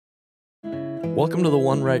Welcome to the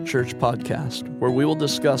One Right Church podcast, where we will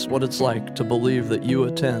discuss what it's like to believe that you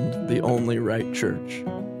attend the only right church.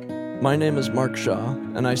 My name is Mark Shaw,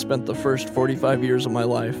 and I spent the first 45 years of my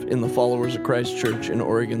life in the Followers of Christ Church in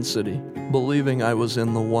Oregon City, believing I was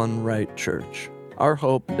in the one right church. Our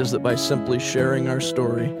hope is that by simply sharing our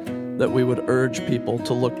story, that we would urge people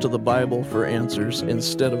to look to the Bible for answers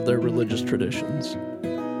instead of their religious traditions.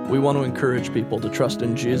 We want to encourage people to trust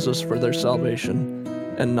in Jesus for their salvation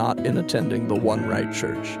and not in attending the one right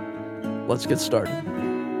church. Let's get started.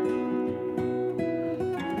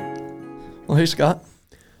 Well, hey, Scott.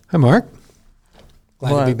 Hi, Mark.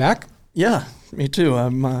 Glad to be back. Yeah, me too.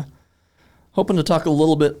 I'm hoping to talk a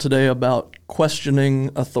little bit today about questioning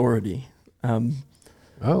authority.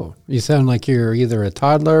 Oh, you sound like you're either a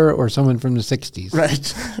toddler or someone from the 60s.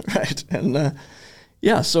 Right. And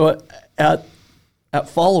so at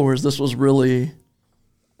Followers, this was really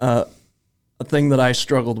a thing that I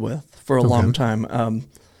struggled with for a long time.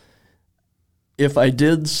 If I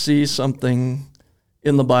did see something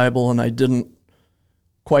in the Bible and I didn't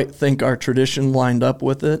quite think our tradition lined up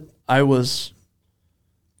with it, I was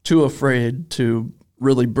too afraid to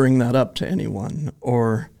really bring that up to anyone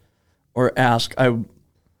or ask. I've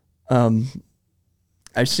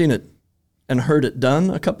seen it and heard it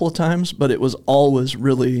done a couple of times, but it was always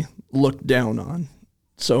really looked down on.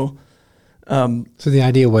 So the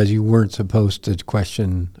idea was you weren't supposed to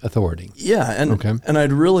question authority. Yeah, and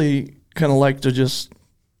I'd really kind of like to just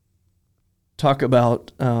talk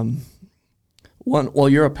about well,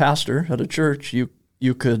 you're a pastor at a church. You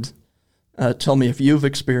could tell me if you've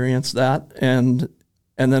experienced that, and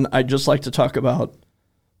then I'd just like to talk about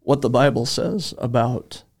what the Bible says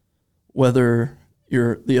about whether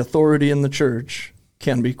the authority in the church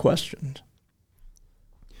can be questioned.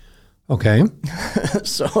 Okay.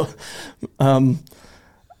 So, like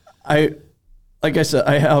I said,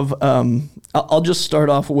 I have. I'll just start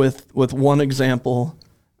off with one example.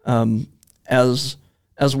 As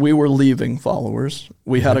we were leaving Followers,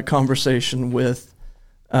 we had a conversation with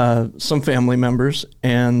some family members,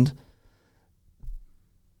 and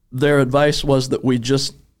their advice was that we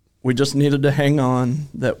just needed to hang on,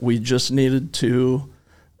 that we just needed to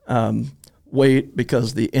wait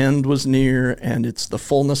because the end was near, and it's the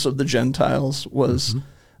fullness of the Gentiles was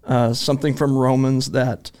something from Romans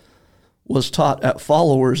that was taught at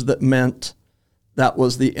Followers that meant that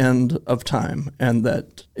was the end of time, and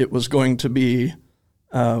that it was going to be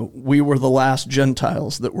we were the last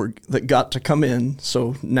Gentiles that got to come in.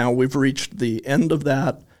 So now we've reached the end of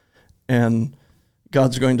that, and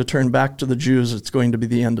God's going to turn back to the Jews. It's going to be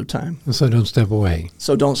the end of time. So don't step away.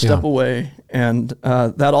 So don't step away. And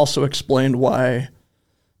that also explained why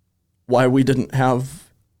we didn't have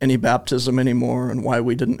any baptism anymore, and why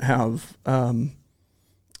we didn't have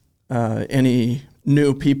any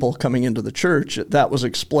new people coming into the church. That was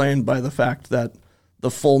explained by the fact that the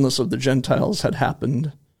fullness of the Gentiles had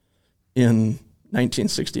happened in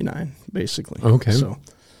 1969, basically. Okay.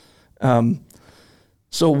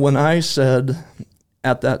 So when I said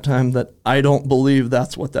at that time that I don't believe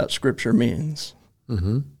that's what that scripture means,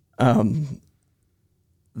 that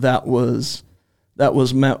was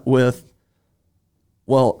met with,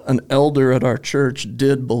 well, an elder at our church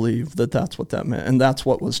did believe that that's what that meant, and that's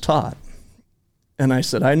what was taught. And I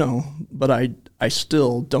said, I know, but I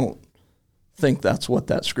still don't think that's what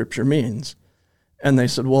that scripture means. And they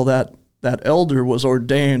said, well, that elder was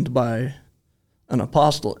ordained by an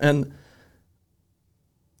apostle. And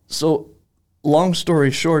so, long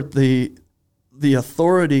story short, the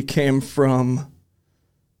authority came from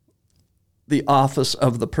the office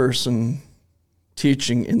of the person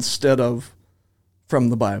teaching instead of from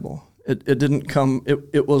the Bible. It didn't come,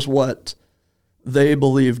 it was what they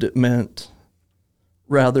believed it meant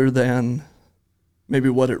rather than maybe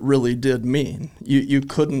what it really did mean. You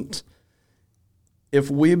couldn't, if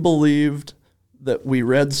we believed that we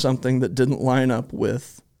read something that didn't line up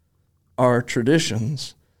with our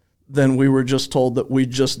traditions, then we were just told that we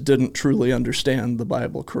just didn't truly understand the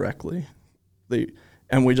Bible correctly.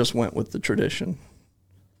 And we just went with the tradition.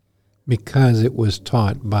 Because it was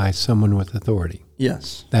taught by someone with authority.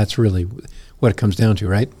 Yes. That's really what it comes down to,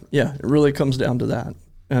 right? Yeah, it really comes down to that.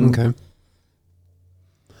 And okay.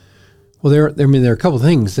 Well, there are a couple of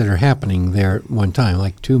things that are happening there at one time,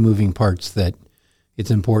 like two moving parts that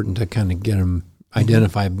it's important to kind of get them,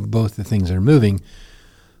 identify both the things that are moving.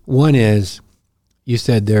 One is, you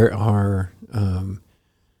said there's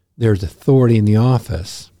authority in the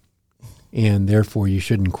office, and therefore you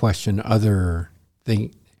shouldn't question other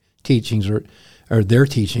teachings or their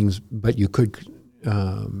teachings, but you could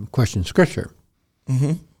question Scripture.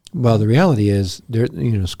 Well, the reality is,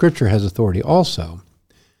 Scripture has authority also.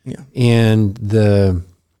 Yeah. And the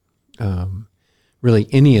really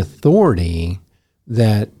any authority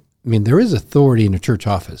that, I mean, there is authority in a church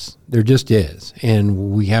office. There just is,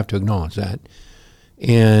 and we have to acknowledge that.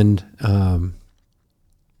 And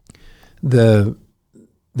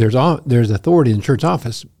there's authority in the church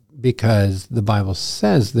office because the Bible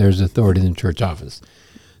says there's authority in the church office.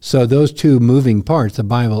 So those two moving parts, the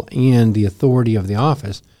Bible and the authority of the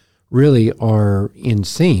office, really are in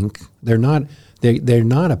sync. They're not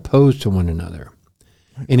opposed to one another.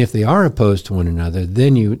 And if they are opposed to one another,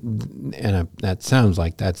 then that sounds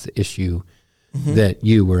like that's the issue that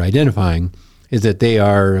you were identifying, is that they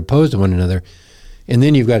are opposed to one another. And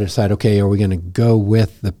then you've got to decide, okay, are we going to go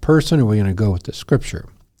with the person or are we going to go with the Scripture,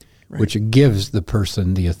 which gives the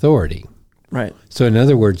person the authority? Right. So in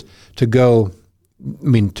other words, to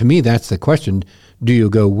me, that's the question. Do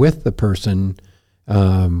you go with the person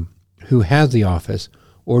who has the office,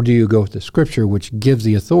 or do you go with the Scripture, which gives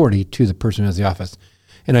the authority to the person who has the office?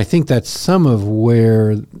 And I think that's some of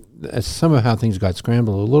how things got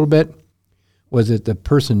scrambled a little bit, was that the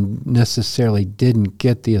person necessarily didn't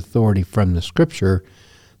get the authority from the Scripture.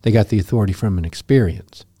 They got the authority from an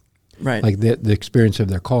experience. Right. Like the experience of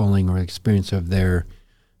their calling or experience of their,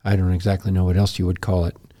 I don't exactly know what else you would call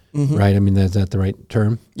it, right? I mean, is that the right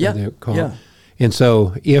term? Yeah. Yeah. And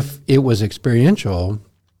so if it was experiential,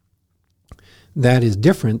 that is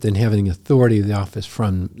different than having the authority of the office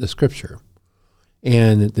from the Scripture.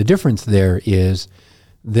 And the difference there is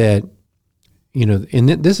that,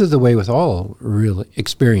 and this is the way with all real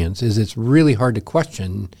experience, is it's really hard to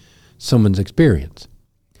question someone's experience.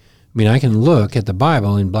 I mean, I can look at the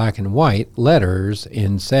Bible in black and white letters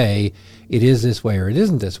and say, it is this way or it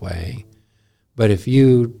isn't this way. But if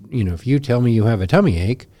you tell me you have a tummy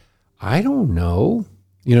ache, I don't know.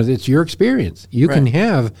 It's your experience. You can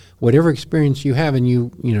have whatever experience you have,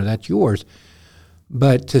 and that's yours.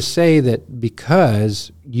 But to say that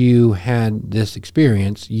because you had this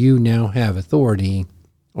experience, you now have authority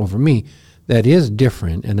over me, that is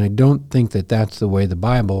different. And I don't think that that's the way the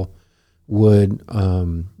Bible would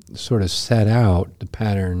sort of set out the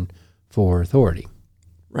pattern for authority.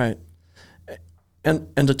 Right. And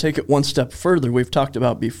to take it one step further, we've talked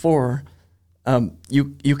about before,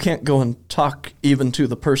 you can't go and talk even to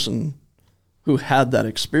the person who had that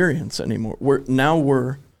experience anymore.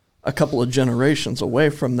 We're a couple of generations away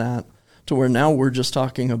from that, to where now we're just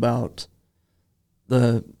talking about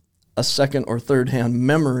a second or third hand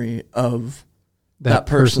memory of that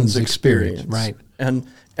person's experience. Right. And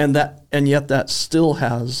yet that still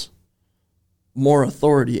has more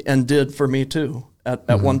authority, and did for me too.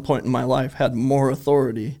 At one point in my life, had more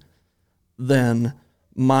authority than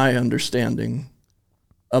my understanding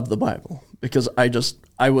of the Bible, because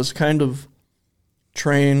I was kind of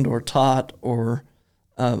trained or taught, or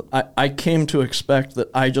I came to expect that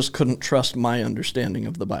I just couldn't trust my understanding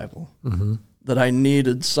of the Bible, that I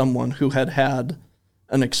needed someone who had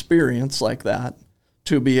an experience like that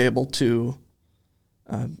to be able to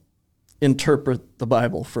interpret the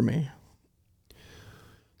Bible for me.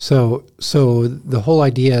 So the whole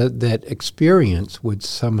idea that experience would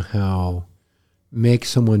somehow make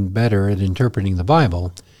someone better at interpreting the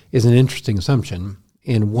Bible is an interesting assumption,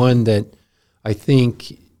 and one that I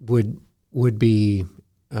think would be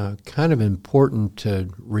kind of important to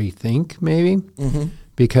rethink, maybe,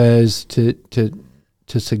 because to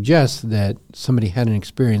suggest that somebody had an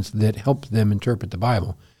experience that helped them interpret the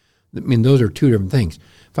Bible, I mean, those are two different things.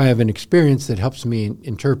 If I have an experience that helps me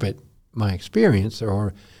interpret my experience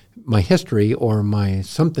or my history or my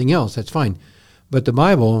something else, that's fine. But the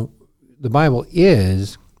Bible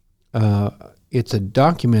is it's a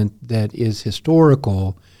document that is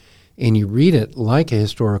historical, and you read it like a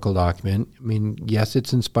historical document. I mean, yes,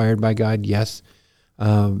 it's inspired by God. Yes,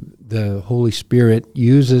 the Holy Spirit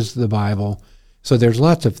uses the Bible. So there's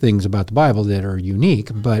lots of things about the Bible that are unique,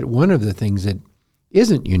 but one of the things that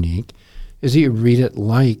isn't unique is that you read it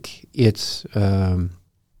like it's, among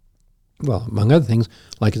other things,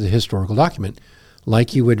 like it's a historical document,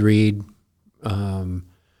 like you would read, the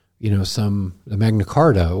Magna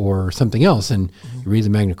Carta or something else, and you read the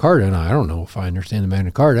Magna Carta, and I don't know if I understand the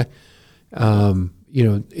Magna Carta.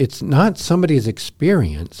 It's not somebody's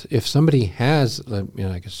experience. If somebody has,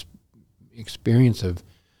 like a experience of,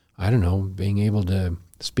 I don't know, being able to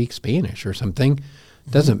speak Spanish or something,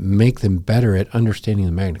 doesn't make them better at understanding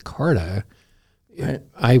the Magna Carta. Right.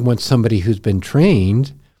 I want somebody who's been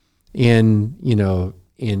trained in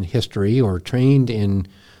history, or trained in,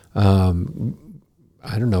 the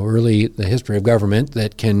history of government,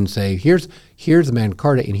 that can say, here's the Magna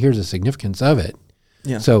Carta and here's the significance of it.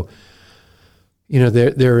 Yeah. So,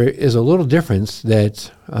 there is a little difference that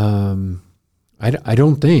I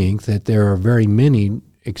don't think that there are very many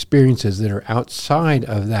experiences that are outside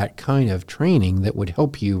of that kind of training that would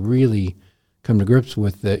help you really come to grips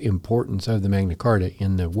with the importance of the Magna Carta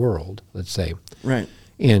in the world, let's say. Right.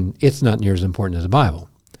 And it's not near as important as the Bible.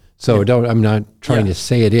 So I'm not trying to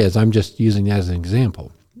say it is. I'm just using that as an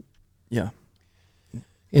example. Yeah.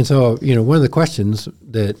 And so, one of the questions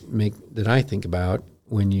that I think about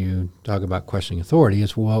when you talk about questioning authority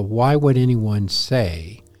is, well, why would anyone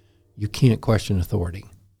say you can't question authority?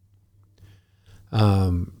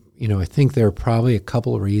 I think there are probably a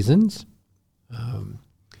couple of reasons.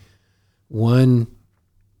 One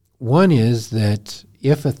is that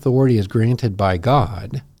if authority is granted by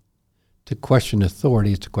God, to question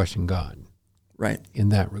authority is to question God. Right. In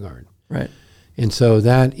that regard. Right. And so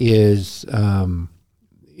that is,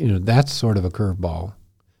 that's sort of a curveball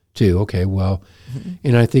too. Okay, well,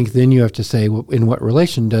 and I think then you have to say, well, in what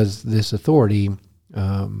relation does this authority,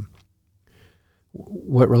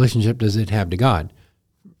 what relationship does it have to God?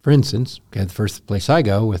 For instance, the first place I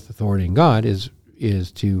go with authority in God is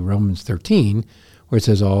to Romans 13, where it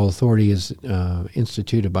says all authority is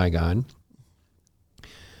instituted by God.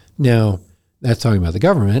 Now, that's talking about the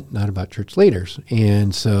government, not about church leaders.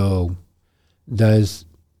 And so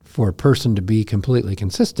for a person to be completely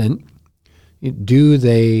consistent, do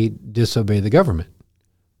they disobey the government?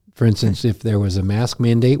 For instance, if there was a mask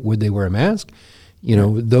mandate, would they wear a mask?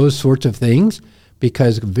 Those sorts of things.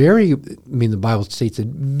 Because the Bible states it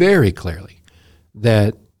very clearly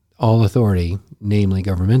that all authority, namely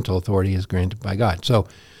governmental authority, is granted by God. So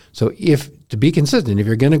if to be consistent, if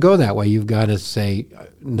you're going to go that way, you've got to say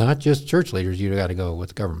not just church leaders, you've got to go with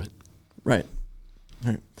the government. Right.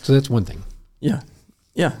 So that's one thing. Yeah.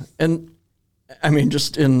 Yeah. And I mean,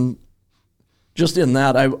 just in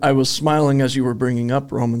that, I was smiling as you were bringing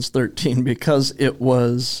up Romans 13 because it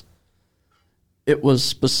was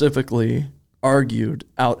specifically argued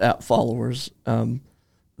out at followers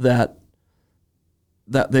that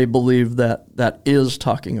they believe that is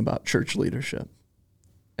talking about church leadership,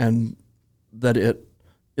 and that it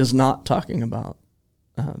is not talking about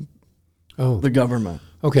the government.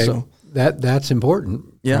 Okay, so that's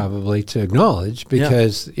important probably to acknowledge,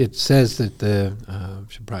 because it says that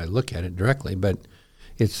should probably look at it directly, but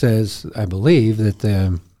it says, I believe, that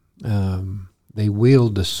they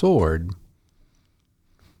wield the sword.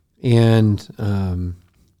 And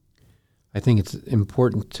I think it's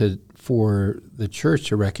important for the church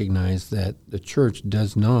to recognize that the church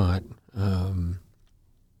does not.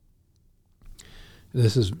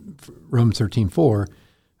 This is Romans 13:4.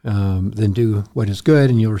 Then do what is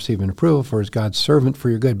good, and you'll receive an approval, for as God's servant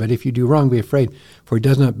for your good. But if you do wrong, be afraid, for he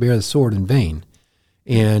does not bear the sword in vain.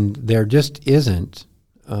 And there just isn't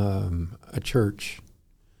a church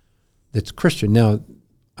that's Christian. Now,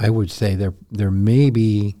 I would say there may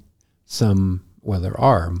be there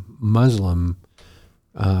are Muslim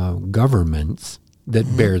governments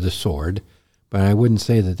that bear the sword, but I wouldn't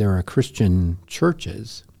say that there are Christian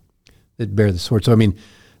churches that bear the sword. So, I mean,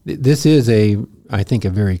 this is I think, a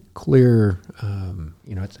very clear,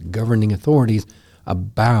 it's governing authorities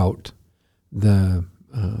about the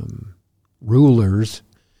rulers.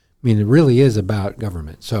 I mean, it really is about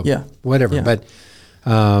government. So, whatever. Yeah. But,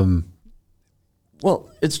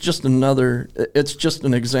 well, it's just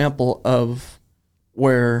an example of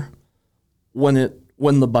where when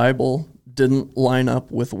the Bible didn't line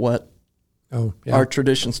up with what our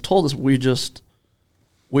traditions told us, we just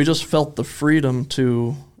felt the freedom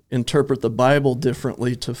to interpret the Bible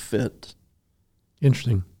differently to fit.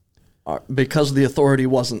 Interesting. Because the authority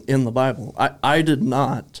wasn't in the Bible. I did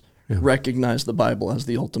not recognize the Bible as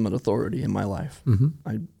the ultimate authority in my life.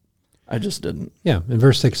 Mm-hmm. I just didn't. Yeah, and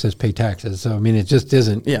verse 6 says pay taxes. So, I mean, it just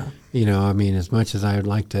isn't, Yeah. As much as I would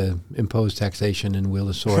like to impose taxation and wield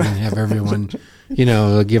a sword and have everyone,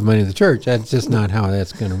 give money to the church, that's just not how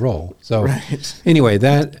that's going to roll. So, anyway,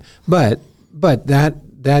 but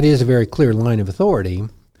that is a very clear line of authority.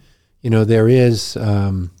 There is,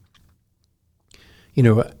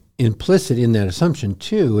 implicit in that assumption,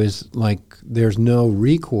 too, is like there's no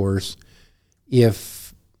recourse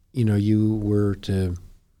if, you were to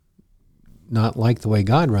not like the way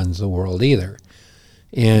God runs the world either.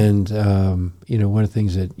 And, one of the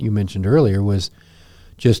things that you mentioned earlier was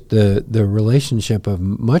just the relationship of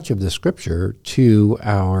much of the Scripture to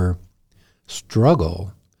our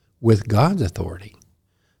struggle with God's authority.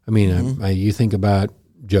 I mean, you think about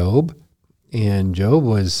Job, and Job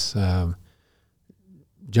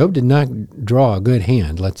did not draw a good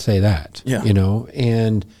hand, let's say that. Yeah.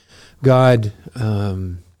 And God,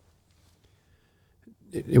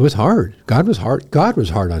 it was hard. God was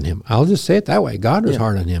hard on him. I'll just say it that way. God was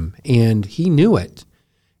hard on him, and he knew it.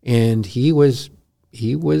 and he was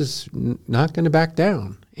not going to back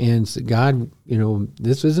down. And so God,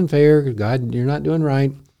 this isn't fair. God, you're not doing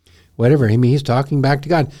right. Whatever. I mean, he's talking back to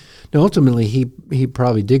God. Now, ultimately, he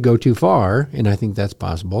probably did go too far, and I think that's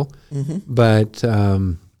possible. Mm-hmm. But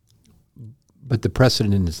the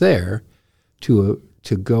precedent is there to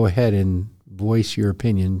go ahead and voice your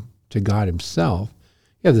opinion to God himself.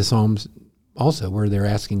 You have the Psalms also where they're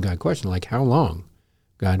asking God questions like, how long?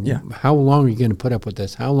 God, how long are you going to put up with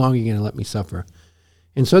this? How long are you going to let me suffer?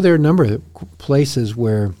 And so there are a number of places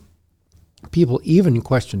where people even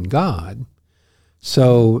question God.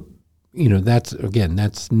 So,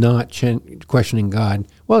 that's not questioning God.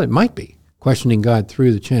 Well, it might be questioning God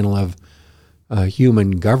through the channel of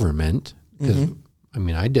human government. Because,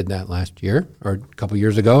 I did that last year or a couple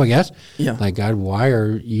years ago, I guess. Yeah. Like, God, why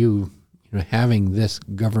are you, having this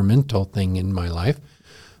governmental thing in my life?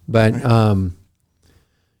 But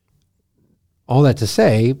all that to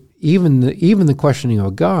say, even the questioning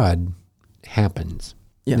of God happens.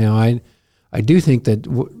 Yeah. Now, I do think that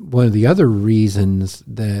one of the other reasons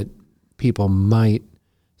that people might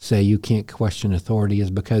say you can't question authority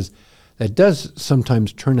is because that does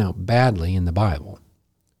sometimes turn out badly in the Bible.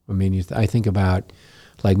 I mean, I think about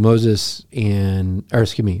like Miriam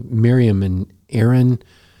and Aaron,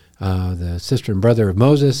 the sister and brother of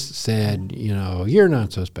Moses, said, you're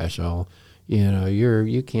not so special.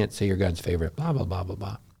 You can't say you're God's favorite, blah, blah, blah, blah,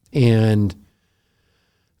 blah. And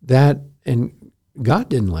God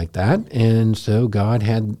didn't like that. And so God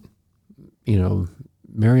had,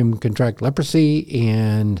 Miriam contract leprosy,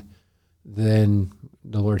 and then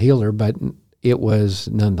the Lord healed her. But it was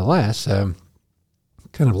nonetheless a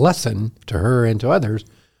kind of lesson to her and to others.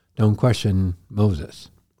 Don't question Moses.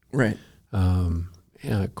 Right.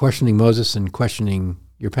 Questioning Moses and questioning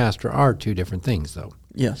your pastor are two different things, though.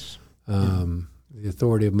 Yes. The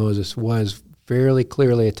authority of Moses was fairly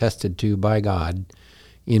clearly attested to by God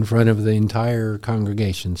in front of the entire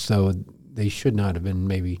congregation, so they should not have been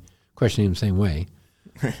maybe questioning him the same way.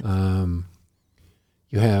 I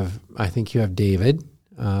think you have David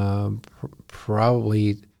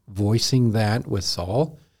probably voicing that with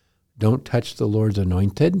Saul. Don't touch the Lord's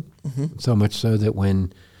anointed. Mm-hmm. So much so that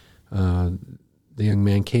when the young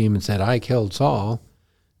man came and said, I killed Saul,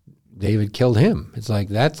 David killed him. It's like,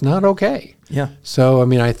 that's not okay. Yeah. So,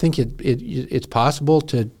 I think it's possible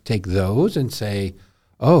to take those and say,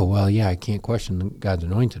 oh, well, yeah, I can't question God's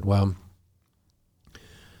anointed. Well,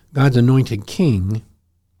 God's anointed king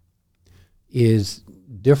is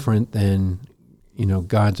different than,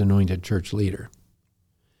 God's anointed church leader.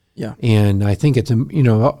 Yeah. And I think it's,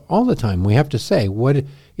 all the time we have to say,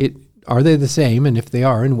 are they the same? And if they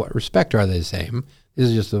are, in what respect are they the same?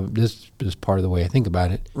 This is part of the way I think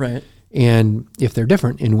about it. Right. And if they're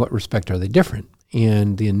different, in what respect are they different?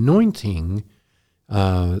 And the anointing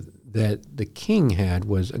that the king had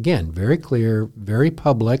was, again, very clear, very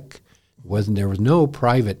public. There was no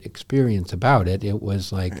private experience about it. It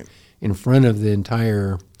was like in front of the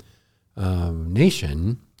entire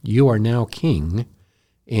nation, you are now king,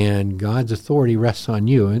 and God's authority rests on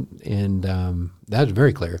you. And that's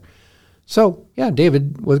very clear. So, yeah,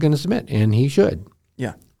 David was going to submit, and he should.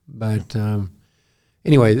 Yeah. But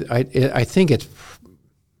anyway, I think it's,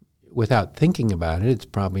 without thinking about it, it's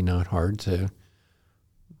probably not hard to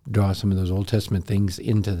draw some of those Old Testament things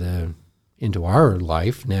into our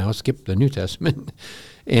life now, skip the New Testament,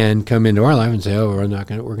 and come into our life and say, oh, we're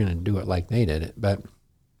going to do it like they did it. But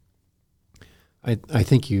I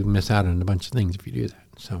think you miss out on a bunch of things if you do that.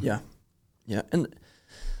 So yeah, and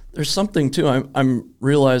there's something too. I'm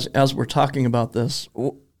realize as we're talking about this,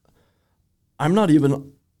 I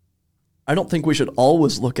don't think we should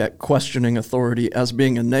always look at questioning authority as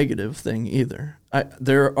being a negative thing either.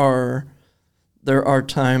 There are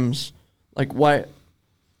times like why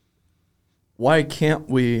can't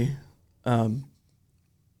we go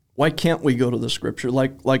to the scripture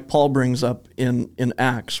like Paul brings up in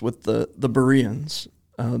Acts with the Bereans,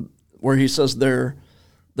 where he says they're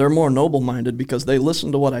more noble-minded because they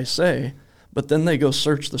listen to what I say, but then they go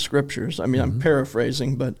search the scriptures. I mean, I'm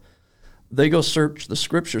paraphrasing, but they go search the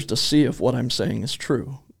scriptures to see if what I'm saying is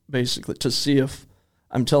true, basically, to see if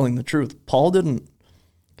I'm telling the truth. Paul didn't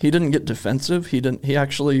get defensive. He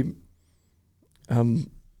actually, I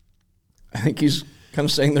think he's kind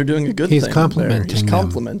of saying they're doing a good thing. He's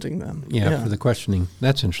complimenting them. Yeah, for the questioning.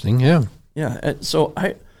 That's interesting, yeah. Yeah, so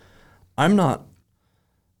I'm not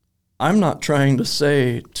trying to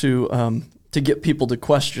say to get people to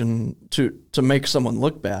question, to make someone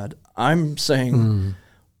look bad. I'm saying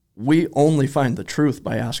we only find the truth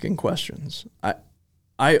by asking questions.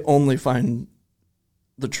 I only find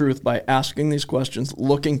the truth by asking these questions,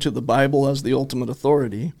 looking to the Bible as the ultimate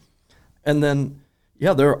authority. And then,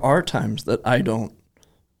 yeah, there are times that I don't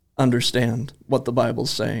understand what the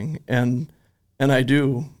Bible's saying. And I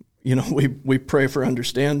do, we pray for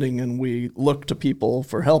understanding, and we look to people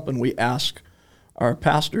for help, and we ask our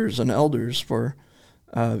pastors and elders for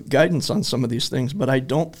guidance on some of these things. But I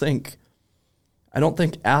don't think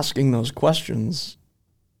asking those questions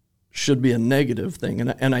should be a negative thing.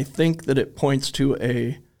 And I think that it points to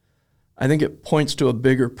a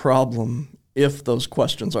bigger problem if those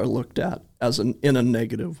questions are looked at in a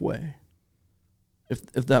negative way.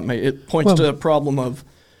 If that it points to a problem of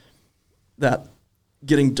that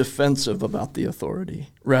getting defensive about the authority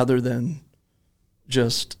rather than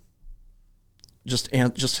just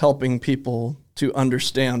helping people to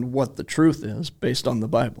understand what the truth is based on the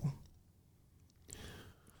Bible.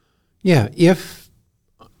 Yeah, if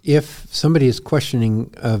somebody is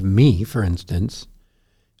questioning of me, for instance,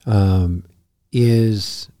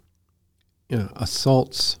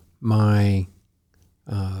 assaults my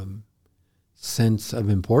sense of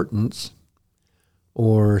importance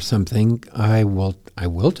or something, I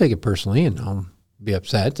will take it personally, and I'll be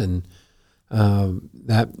upset, and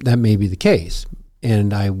that may be the case,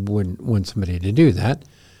 and I wouldn't want somebody to do that,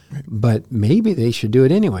 right. But maybe they should do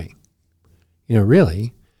it anyway.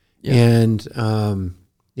 Really. Yeah. And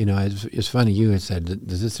it's funny, you had said,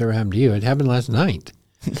 does this ever happen to you? It happened last night.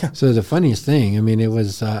 Yeah. So the funniest thing, it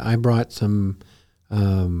was I brought some,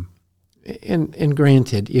 and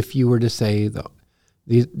granted, if you were to say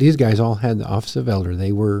these guys all had the office of elder,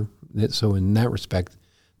 so in that respect,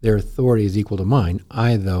 their authority is equal to mine.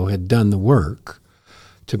 I, though, had done the work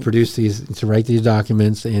to produce to write these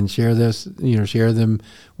documents and share them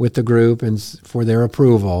with the group and for their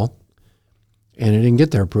approval, and it didn't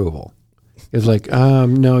get their approval. It was like,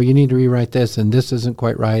 no, you need to rewrite this, and this isn't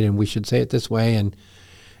quite right, and we should say it this way, and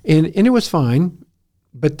it was fine,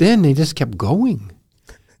 but then they just kept going,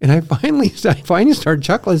 and I finally started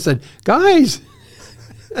chuckling and said, guys,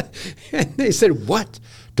 and they said, what?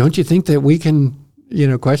 Don't you think that we can,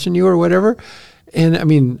 question you or whatever?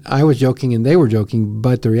 And I was joking and they were joking,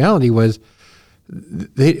 but the reality was,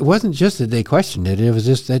 it wasn't just that they questioned it; it was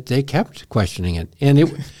just that they kept questioning it. And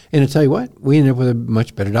I tell you what, we ended up with a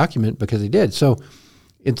much better document because they did. So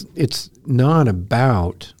it's not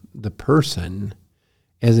about the person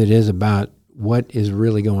as it is about what is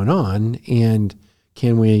really going on, and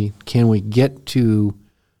can we get to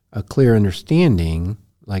a clear understanding.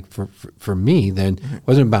 Like for me, then it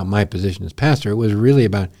wasn't about my position as pastor. It was really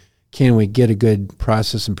about, can we get a good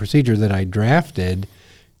process and procedure that I drafted?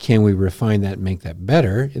 Can we refine that and make that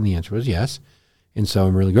better? And the answer was yes. And so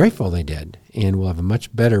I'm really grateful they did. And we'll have a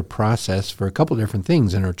much better process for a couple different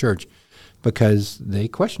things in our church because they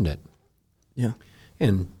questioned it. Yeah.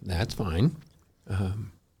 And that's fine.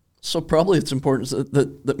 So probably it's important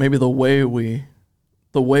that maybe the way we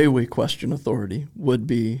question authority would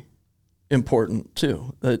be important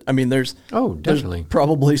too. There's definitely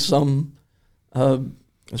probably some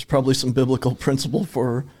biblical principle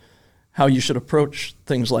for how you should approach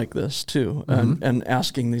things like this too, mm-hmm. and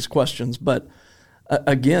asking these questions. But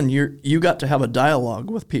again, you got to have a dialogue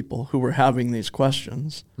with people who were having these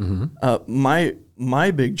questions. Mm-hmm.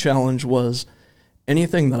 My big challenge was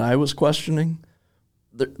anything that I was questioning,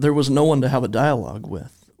 there was no one to have a dialogue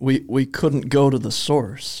with. We couldn't go to the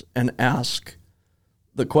source and ask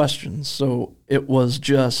the questions. So it was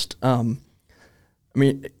just, it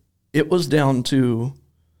was down to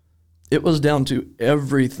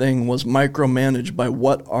everything was micromanaged by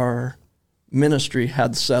what our ministry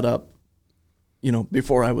had set up,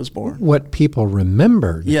 before I was born. What people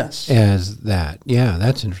remembered, yes, as that. Yeah,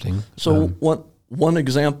 that's interesting. So one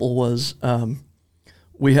example was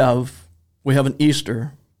we have an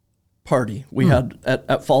Easter party. We had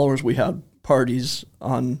at Followers, we had parties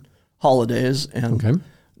on holidays, and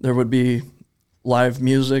there would be live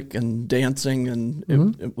music and dancing, and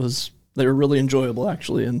they were really enjoyable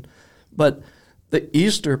actually. But the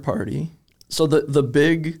Easter party, so the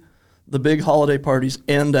big holiday parties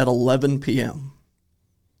end at 11 p.m.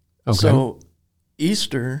 Okay. So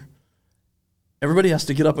Easter, everybody has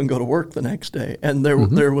to get up and go to work the next day, and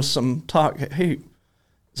there was some talk. Hey,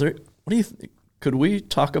 what do you think? Could we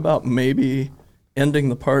talk about maybe ending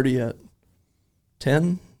the party at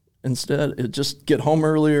 10 instead? Just get home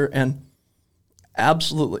earlier. And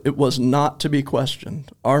absolutely, it was not to be questioned.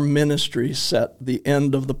 Our ministry set the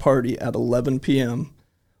end of the party at 11 p.m.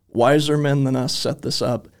 Wiser men than us set this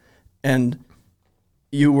up, and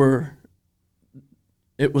it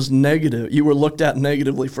was negative. You were looked at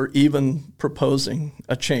negatively for even proposing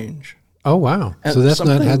a change. Oh, wow. And so that's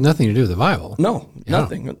had nothing to do with the Bible. No,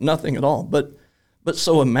 nothing at all. But But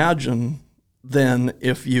so imagine then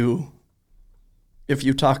if you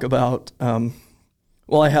talk about,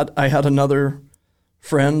 I had another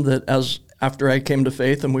friend that after I came to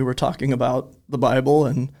faith and we were talking about the Bible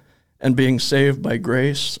and being saved by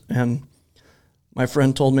grace, and my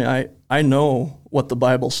friend told me, I know what the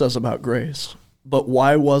Bible says about grace, but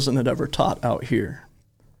why wasn't it ever taught out here?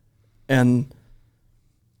 And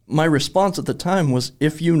my response at the time was,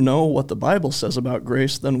 if you know what the Bible says about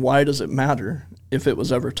grace, then why does it matter if it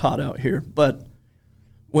was ever taught out here? But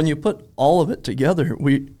when you put all of it together,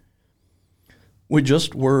 we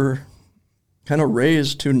just were kind of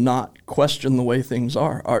raised to not question the way things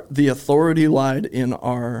are. The authority lied in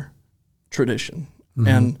our tradition.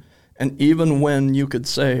 Mm-hmm. And even when you could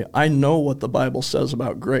say, I know what the Bible says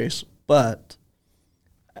about grace, but,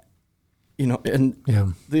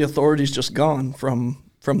 the authority's just gone from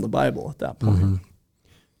the Bible at that point. Mm-hmm.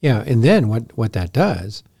 Yeah, and then what that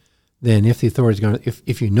does, then if the authority's gone,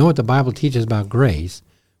 if you know what the Bible teaches about grace,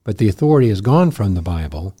 but the authority is gone from the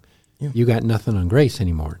Bible, you got nothing on grace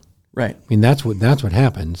anymore. Right. I mean, that's what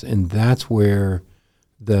happens, and that's where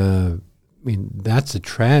that's the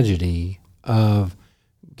tragedy of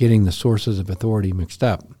getting the sources of authority mixed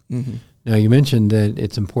up. Mm-hmm. Now, you mentioned that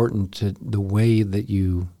it's important to the way that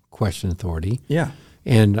you question authority. Yeah.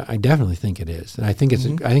 And I definitely think it is. And I think it's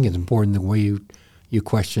important the way you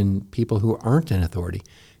question people who aren't in authority,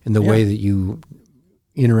 and the way that you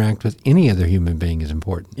interact with any other human being is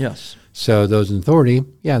important. Yes. So those in authority,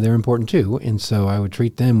 they're important too. And so I would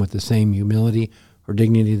treat them with the same humility or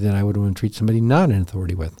dignity that I would want to treat somebody not in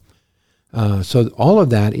authority with. So all of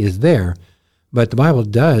that is there, but the Bible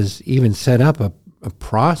does even set up a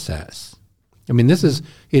process. I mean, it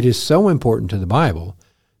is so important to the Bible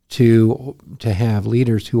to have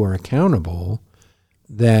leaders who are accountable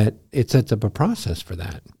that it sets up a process for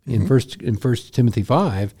that. Mm-hmm. In 1 Timothy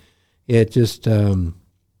 5, it just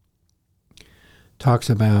talks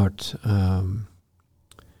about,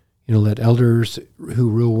 let elders who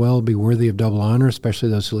rule well be worthy of double honor, especially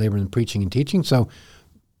those who labor in preaching and teaching. So,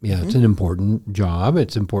 it's an important job.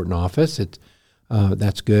 It's an important office.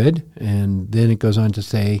 That's good. And then it goes on to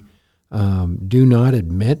say, do not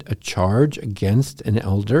admit a charge against an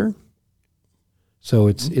elder. So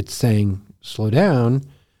it's saying, slow down,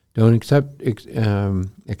 don't accept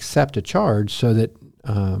a charge so that,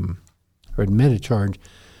 or admit a charge,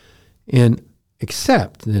 and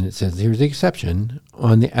except, then it says, here's the exception,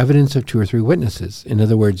 on the evidence of 2 or 3 witnesses. In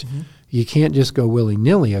other words, you can't just go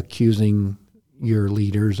willy-nilly accusing your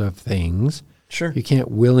leaders of things. Sure. You can't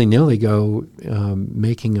willy-nilly go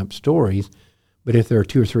making up stories. But if there are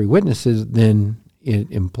 2 or 3 witnesses, then it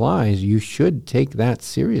implies you should take that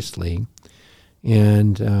seriously.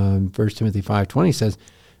 And 1 Timothy 5:20 says,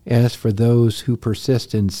 as for those who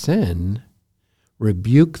persist in sin,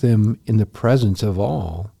 rebuke them in the presence of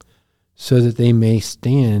all, so that they may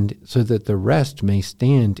stand, so that the rest may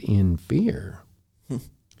stand in fear.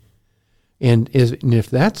 And if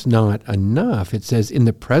that's not enough, it says, in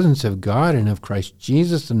the presence of God and of Christ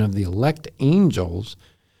Jesus and of the elect angels,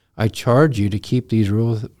 I charge you to keep these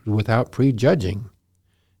rules without prejudging,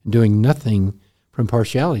 doing nothing from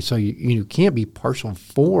partiality. So you can't be partial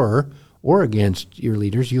for or against your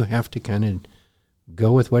leaders. You have to kind of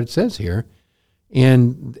go with what it says here.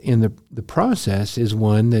 And the process is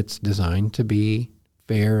one that's designed to be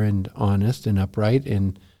fair and honest and upright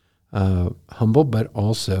and humble, but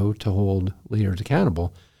also to hold leaders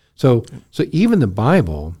accountable. So even the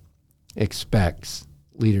Bible expects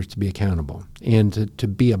leaders to be accountable, and to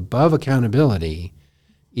be above accountability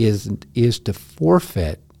is to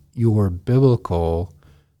forfeit your biblical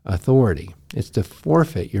authority. It's to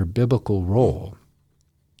forfeit your biblical role,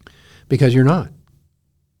 because you're not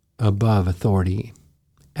above authority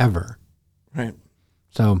ever. Right.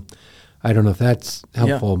 So I don't know if that's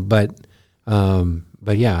helpful, but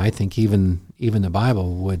I think even the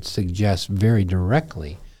Bible would suggest very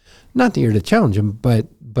directly, not that you're to challenge them, but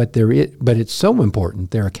it's so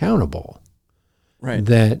important they're accountable, right?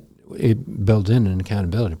 That it builds in an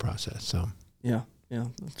accountability process. So yeah,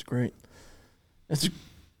 that's great. It's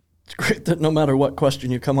great that no matter what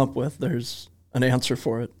question you come up with, there's an answer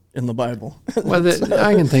for it in the Bible. Well,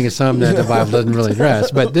 I can think of some that the Bible doesn't really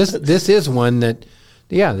address, but this is one that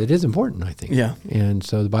is important, I think. Yeah. And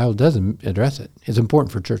so the Bible doesn't address it. It's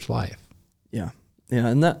important for church life. Yeah,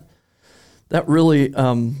 and that really,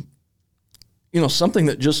 something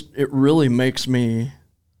that it really makes me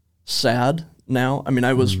sad now. I mean,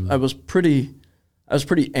 I was pretty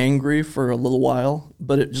angry for a little while,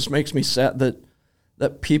 but it just makes me sad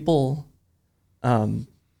that people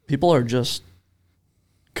are just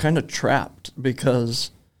kind of trapped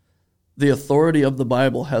because the authority of the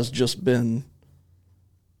Bible has just been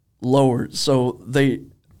lowered. So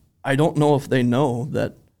I don't know if they know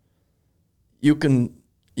that you can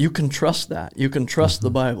trust that. You can trust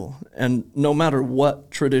the Bible. And no matter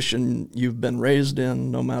what tradition you've been raised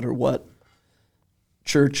in, no matter what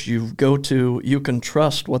church you go to, you can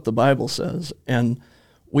trust what the Bible says. And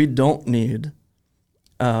we don't need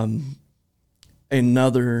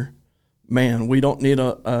another man. We don't need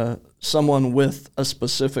someone with a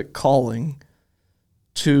specific calling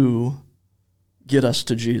to get us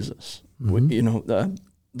to Jesus.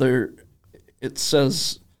 It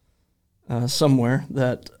says somewhere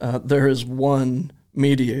that there is one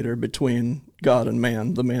mediator between God and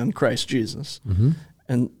man, the man Christ Jesus.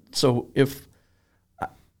 And so if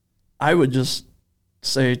I would just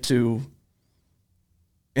say to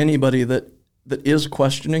anybody that is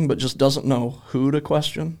questioning but just doesn't know who to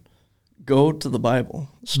question, go to the Bible,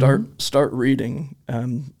 start reading,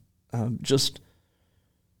 just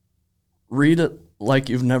read it like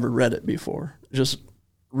you've never read it before. Just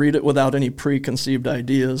read it without any preconceived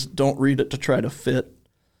ideas. Don't read it to try to fit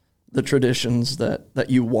the traditions that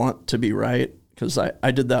you want to be right, because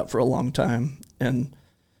I did that for a long time. And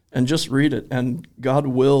just read it, and God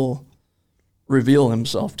will reveal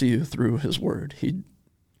himself to you through his word. He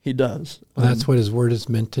does. Well, that's what his word is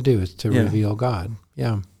meant to do, is to reveal God.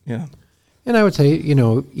 Yeah. Yeah. And I would say,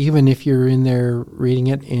 even if you're in there reading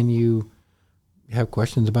it and you have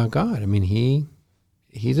questions about God, I mean,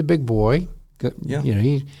 he's a big boy. Yeah.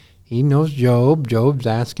 He knows Job. Job's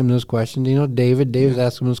asking him those questions. David's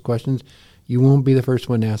asking him those questions. You won't be the first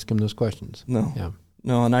one to ask him those questions. No. Yeah.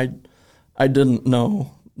 No, and I didn't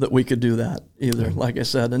know that we could do that either, like I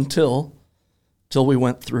said, until we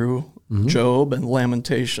went through Job and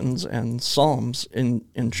Lamentations and Psalms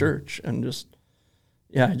in church, and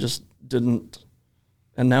I just didn't.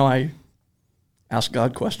 And now I ask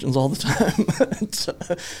God questions all the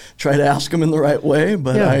time. Try to ask him in the right way,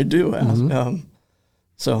 but I do ask.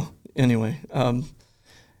 So anyway,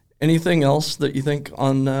 anything else that you think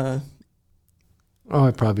on? I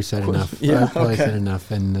probably said enough. Yeah, I probably said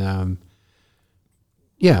enough, and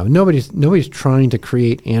nobody's trying to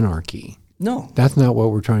create anarchy. No, that's not what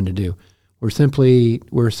we're trying to do. We're simply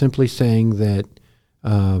saying that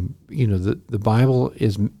the Bible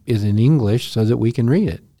is in English so that we can read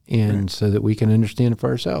it and so that we can understand it for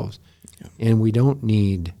ourselves, and we don't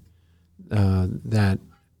need that.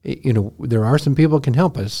 There are some people who can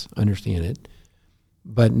help us understand it,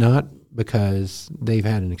 but not because they've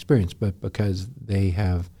had an experience, but because they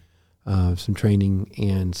have some training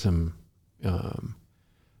and some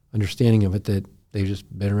understanding of it, that they've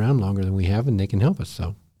just been around longer than we have, and they can help us.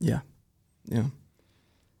 So yeah.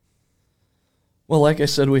 Well, like I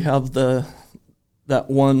said, we have that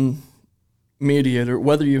one mediator.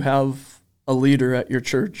 Whether you have a leader at your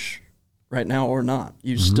church right now or not,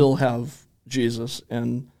 you still have Jesus.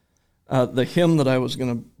 And the hymn that I was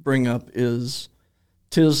going to bring up is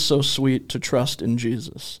 "'Tis So Sweet to Trust in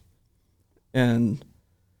Jesus." And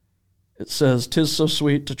it says, "'Tis so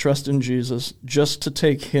sweet to trust in Jesus, just to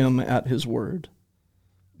take him at his word,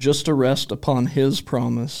 just to rest upon his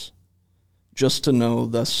promise, just to know,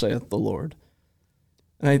 thus saith the Lord."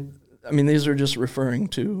 And I mean, these are just referring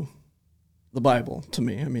to the Bible to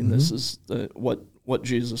me. I mean, this is what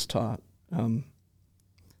Jesus taught.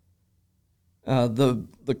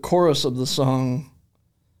 The chorus of the song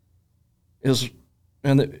is,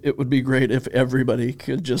 and it would be great if everybody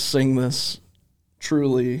could just sing this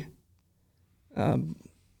truly,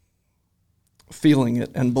 feeling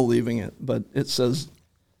it and believing it. But it says,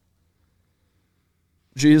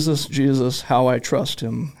 "Jesus, Jesus, how I trust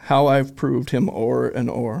him, how I've proved him o'er and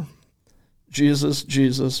o'er. Jesus,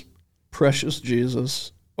 Jesus, precious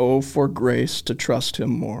Jesus, oh, for grace to trust him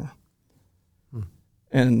more."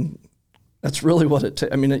 And that's really what it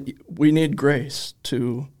takes. I mean, we need grace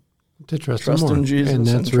to trust in Jesus. And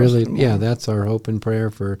that's really, that's our hope and prayer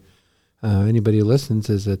for anybody who listens,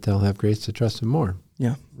 is that they'll have grace to trust him more.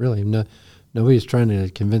 Yeah. Really. Nobody's trying to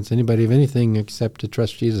convince anybody of anything except to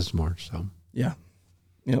trust Jesus more. So. Yeah.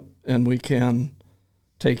 Yep. And we can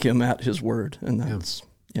take him at his word. And that's,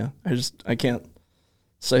 I can't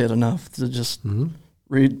say it enough to just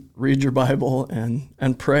read your Bible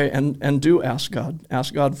and pray and do ask God.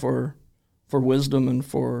 Ask God for wisdom and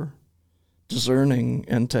for discerning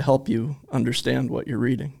and to help you understand what you're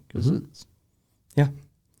reading. Because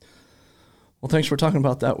Well, thanks for talking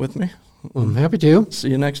about that with me. Well, I'm happy to. See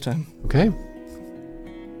you next time. Okay.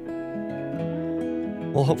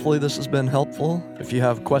 Well, hopefully this has been helpful. If you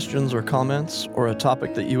have questions or comments or a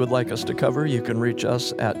topic that you would like us to cover, you can reach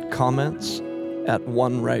us at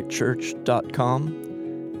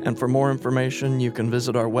comments@onerightchurch.com. And for more information, you can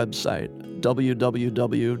visit our website,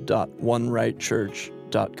 www.onerightchurch.com.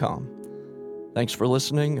 Thanks for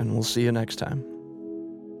listening, and we'll see you next time.